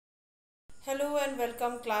Hello and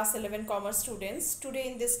welcome class 11 commerce students. Today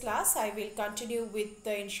in this class I will continue with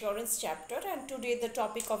the insurance chapter, and today the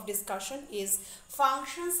topic of discussion is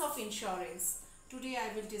functions of insurance. Today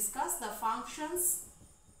I will discuss the functions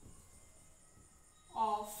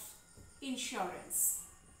of insurance.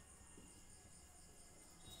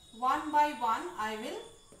 One by one I will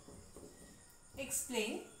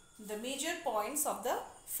explain the major points of the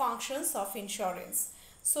functions of insurance.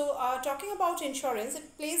 So talking about insurance,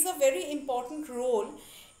 it plays a very important role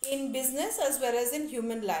in business as well as in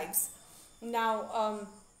human lives. Now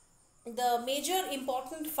the major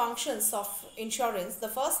important functions of insurance, the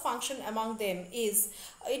first function among them is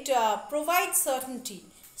it provides certainty.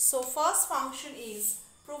 So first function is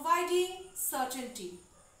providing certainty.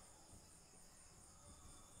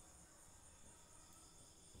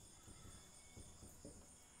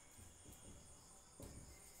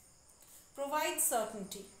 Provides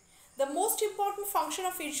certainty. The most important function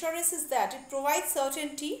of insurance is that it provides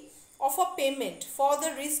certainty of a payment for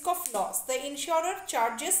the risk of loss. The insurer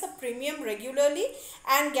charges a premium regularly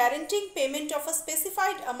and guaranteeing payment of a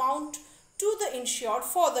specified amount to the insured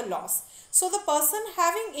for the loss. So the person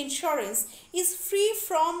having insurance is free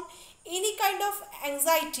from any kind of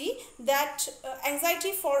anxiety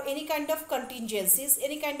for any kind of contingencies,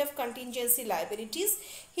 any kind of contingency liabilities.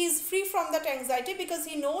 He is free from that anxiety because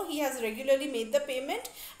he knows he has regularly made the payment,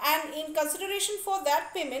 and in consideration for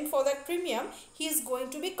that payment, for that premium, he is going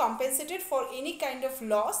to be compensated for any kind of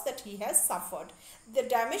loss that he has suffered, the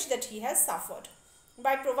damage that he has suffered.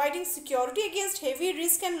 By providing security against heavy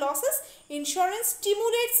risk and losses, insurance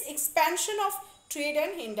stimulates expansion of trade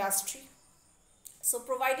and industry. So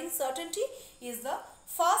providing certainty is the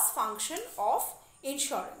first function of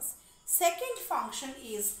insurance. Second function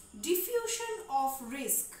is diffusion of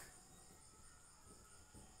risk.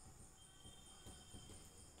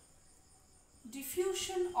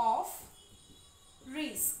 Diffusion of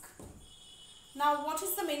risk. Now what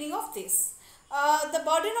is the meaning of this? The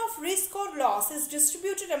burden of risk or loss is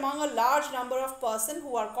distributed among a large number of persons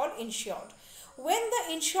who are called insured. When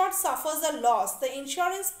the insured suffers a loss, the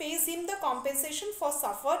insurance pays him the compensation for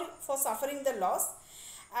suffering the loss,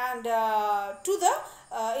 and to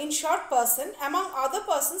the insured person among other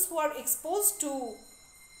persons who are exposed to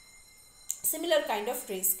similar kind of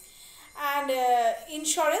risk, and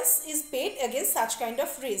insurance is paid against such kind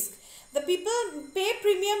of risk. The people pay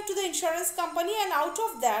premium to the insurance company, and out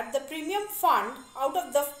of that, the premium fund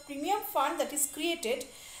that is created,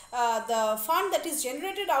 the fund that is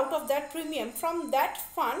generated out of that premium, from that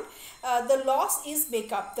fund the loss is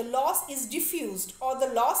make up, the loss is diffused, or the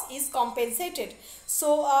loss is compensated.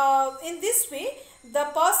 So in this way,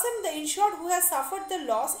 the insured who has suffered the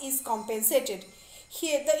loss is compensated.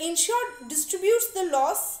 Here the insured distributes the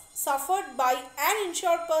loss suffered by an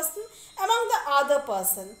insured person among the other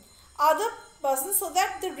person, so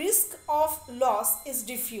that the risk of loss is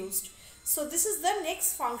diffused. So this is the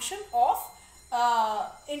next function of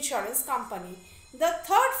insurance company. The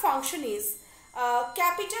third function is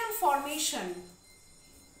capital formation.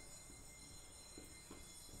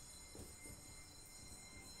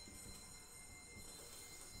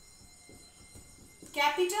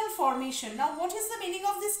 Capital formation. Now what is the meaning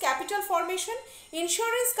of this capital formation?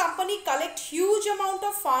 Insurance company collect huge amount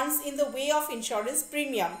of funds in the way of insurance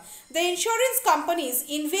premium. The insurance companies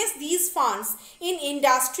invest these funds in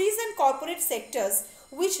industries and corporate sectors,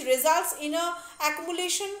 which results in a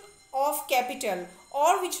accumulation of capital,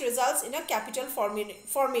 or which results in a capital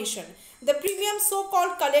formation. The premium so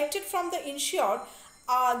called collected from the insured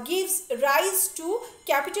gives rise to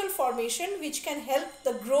capital formation, which can help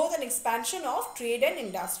the growth and expansion of trade and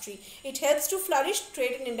industry. It helps to flourish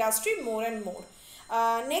trade and industry more and more.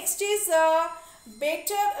 Next is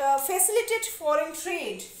facilitate foreign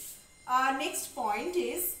trade. Next point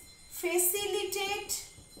is facilitate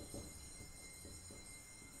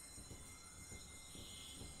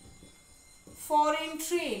foreign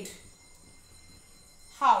trade.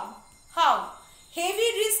 How? Heavy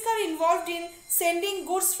risks are involved in sending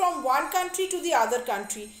goods from one country to the other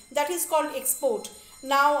country. That is called export.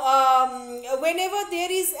 Now, whenever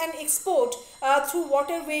there is an export through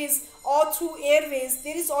waterways or through airways,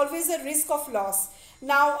 there is always a risk of loss.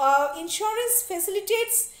 Now, insurance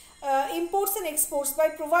facilitates imports and exports by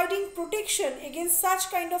providing protection against such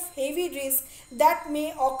kind of heavy risk that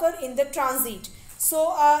may occur in the transit.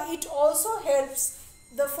 So, it also helps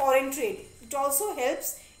the foreign trade. It also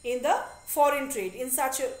helps in the foreign trade in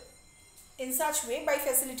such way by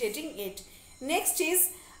facilitating it. Next is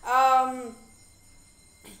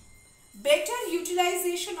better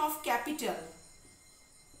utilization of capital.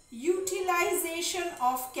 Utilization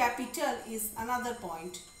of capital is another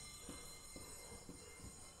point.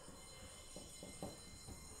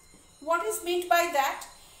 What is meant by that?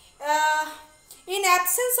 In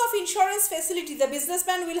absence of insurance facility, the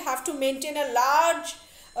businessman will have to maintain a large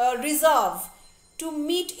reserve to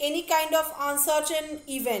meet any kind of uncertain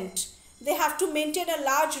event. They have to maintain a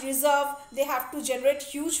large reserve. They have to generate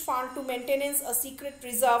huge fund to maintenance a secret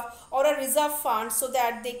reserve or a reserve fund, so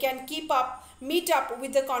that they can meet up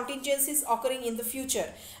with the contingencies occurring in the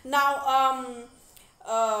future. Now,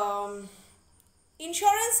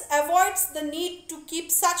 insurance avoids the need to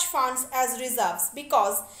keep such funds as reserves,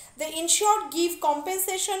 because the insured give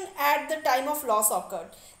compensation at the time of loss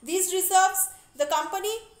occurred. These reserves, the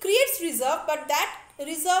company creates reserve, but that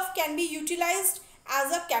reserve can be utilized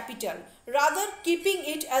as a capital, rather keeping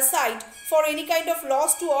it aside for any kind of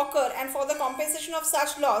loss to occur and for the compensation of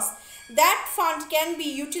such loss. That fund can be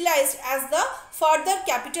utilized as the further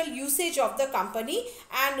capital usage of the company,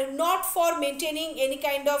 and not for maintaining any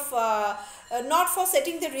kind of not for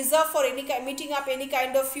setting the reserve for meeting up any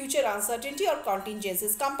kind of future uncertainty or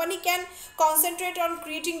contingencies. Company can concentrate on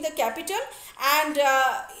creating the capital, and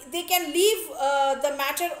they can leave the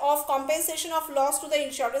matter of compensation of loss to the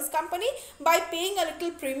insurance company by paying a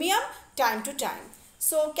little premium time to time.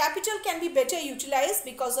 So capital can be better utilized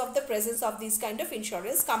because of the presence of these kind of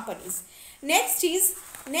insurance companies. Next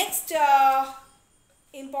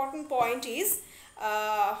important point is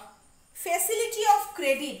facility of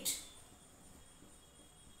credit.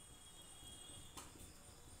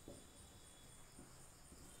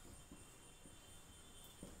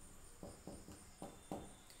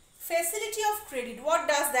 Facility of credit, what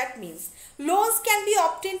does that mean? Loans can be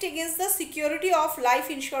obtained against the security of life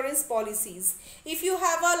insurance policies. If you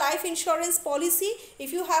have a life insurance policy,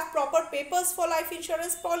 if you have proper papers for life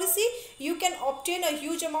insurance policy, you can obtain a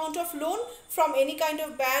huge amount of loan from any kind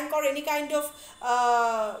of bank or any kind of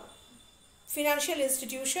financial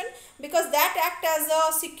institution, because that act as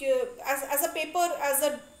a paper, as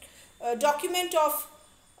a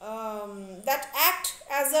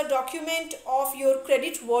document of your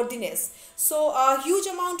credit worthiness. So a huge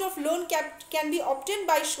amount of loan can be obtained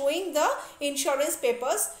by showing the insurance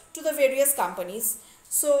papers to the various companies.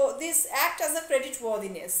 So this act as a credit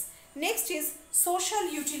worthiness. Next is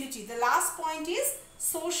social utility. The last point is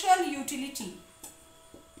social utility.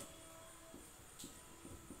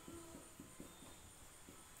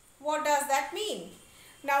 What does that mean?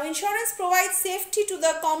 Now, insurance provides safety to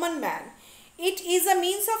the common man. It is a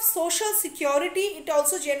means of social security. It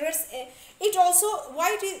also generates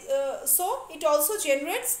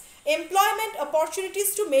employment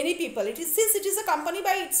opportunities to many people. Since it is a company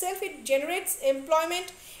by itself, it generates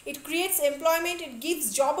employment, it creates employment, it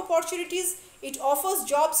gives job opportunities, it offers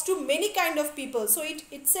jobs to many kind of people. So it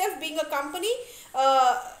itself, being a company,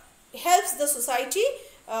 helps the society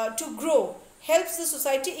to grow, helps the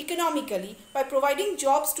society economically by providing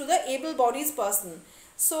jobs to the able-bodied person.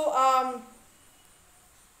 So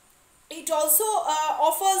it also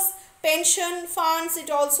offers pension funds. It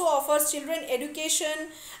also offers children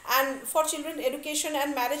education, and for children education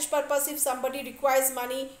and marriage purpose, if somebody requires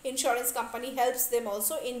money, insurance company helps them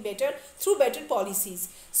also through better policies.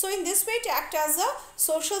 So in this way, it acts as a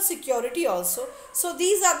social security also. So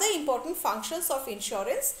these are the important functions of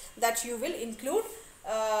insurance that you will include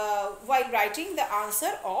while writing the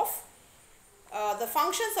answer of the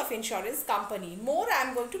functions of insurance company. More I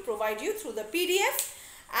am going to provide you through the PDF,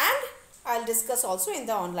 and I'll discuss also in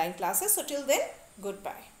the online classes. So till then,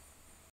 goodbye.